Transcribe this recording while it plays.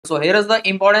So here is the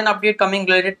important update coming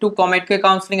related to Comedk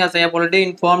counseling. As I have already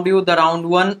informed you, the round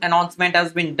 1 announcement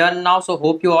has been done now. So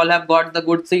hope you all have got the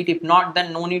good seat. If not,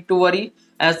 then no need to worry.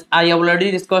 As I have already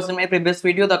discussed in my previous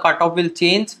video, the cutoff will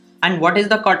change. And what is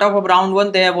the cutoff of round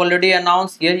 1? They have already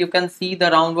announced. Here you can see the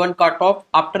round 1 cutoff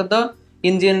after the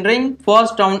engineering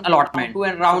first round allotment. 2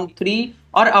 and round 3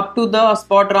 or up to the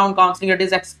spot round counseling, that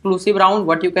is exclusive round.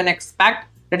 What you can expect,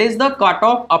 that is the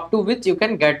cutoff up to which you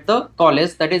can get the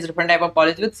college, that is different type of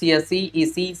college with CSE,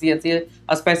 EC, CSE,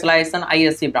 a specialization,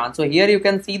 ISC branch. So here you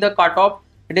can see the cutoff.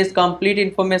 It is complete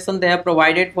information they have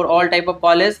provided for all type of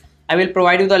college. I will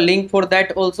provide you the link for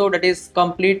that also. That is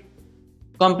complete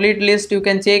list you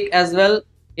can check as well.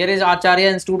 Here is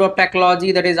Acharya Institute of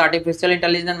Technology, that is artificial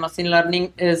intelligence and machine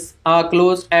learning, is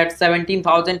closed at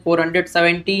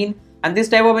 17,417. And this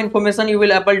type of information you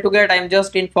will able to get. I am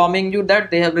just informing you that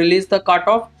they have released the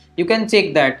cutoff. You can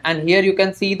check that. And here you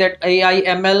can see that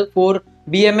AIML for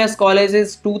BMS college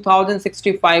is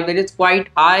 2065. That is quite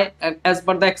high as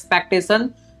per the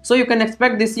expectation. So you can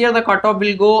expect this year the cutoff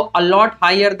will go a lot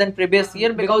higher than previous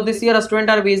year, because this year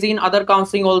students are busy in other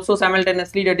counseling also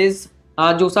simultaneously. That is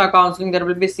JOSA counseling, there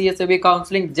will be CSAB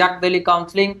counseling, JAC Delhi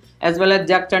counseling, as well as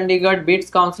JAC Chandigarh,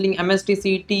 BITS counseling,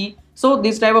 MSTCT. So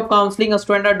this type of counseling a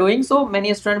student are doing. So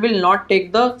many students will not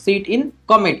take the seat in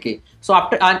Comedk. So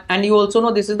after and you also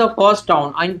know this is the first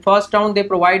round. In first round they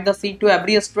provide the seat to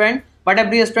every student, but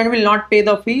every student will not pay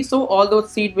the fee. So all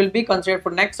those seats will be considered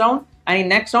for next round, and in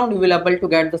next round you will able to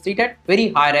get the seat at very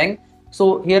high rank.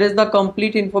 So here is the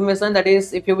complete information. That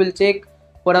is, if you will check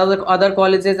for other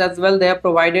colleges as well, they have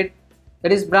provided.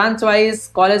 That is branch wise,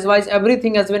 college wise,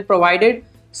 everything has been provided.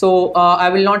 So I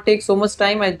will not take so much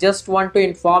time. I just want to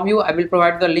inform you. I will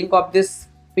provide the link of this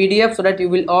PDF so that you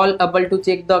will all able to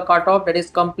check the cutoff, that is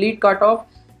complete cutoff.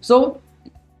 So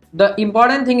the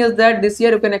important thing is that this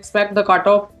year you can expect the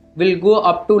cutoff will go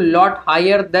up to lot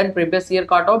higher than previous year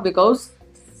cutoff, because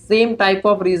same type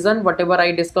of reason whatever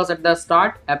I discussed at the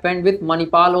start happened with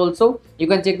Manipal also. You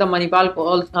can check the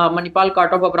Manipal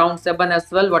cutoff of round 7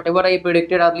 as well. Whatever I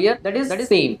predicted earlier, that is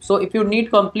same. So if you need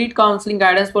complete counseling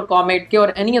guidance for Comedk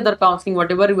or any other counseling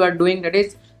whatever you are doing, that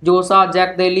is JOSA,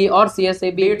 JAC Delhi or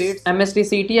CSAB, BITS,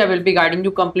 MSTCT, I will be guiding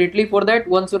you completely for that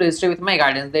once you register with my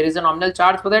guidance. There is a nominal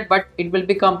charge for that, but it will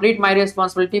be complete my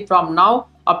responsibility from now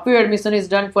up to admission is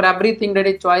done. For everything, that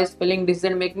is choice, filling,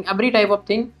 decision making, every type of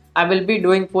thing I will be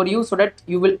doing for you, so that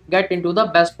you will get into the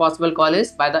best possible college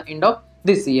by the end of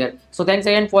this year. So thanks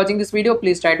again for watching this video.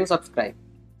 Please try to subscribe.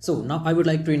 So now I would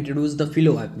like to introduce the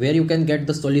Philo app, where you can get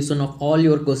the solution of all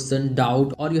your question,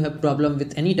 doubt, or you have problem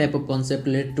with any type of concept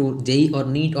related to JEE or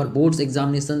NEET or boards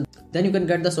examination. Then you can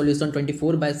get the solution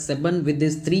 24/7 with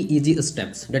these 3 easy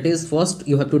steps. That is, first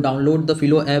you have to download the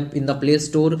Philo app in the Play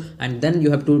Store, and then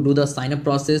you have to do the sign up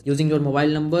process using your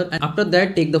mobile number. And after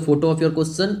that, take the photo of your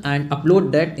question and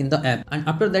upload that in the app. And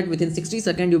after that, within 60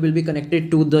 seconds, you will be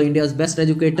connected to the India's best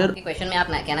educator. Question में आप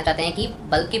कहना चाहते हैं कि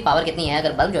bulb की power कितनी है।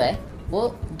 अगर बल्ब जो है वो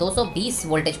 220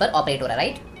 वोल्टेज पर ऑपरेट हो रहा है,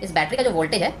 राइट। इस बैटरी का जो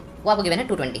वोल्टेज है वो आपको गिवन है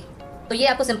 220। तो ये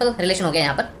आपको सिंपल रिलेशन हो गया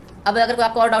यहाँ पर। अब अगर कोई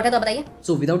आपको और डाउट है तो बताइए।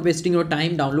 So without wasting your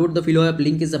time, download the Philo app.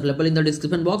 Link is available in the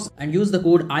description box and use the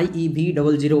code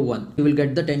IEV001. You will get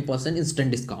the 10% instant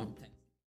discount.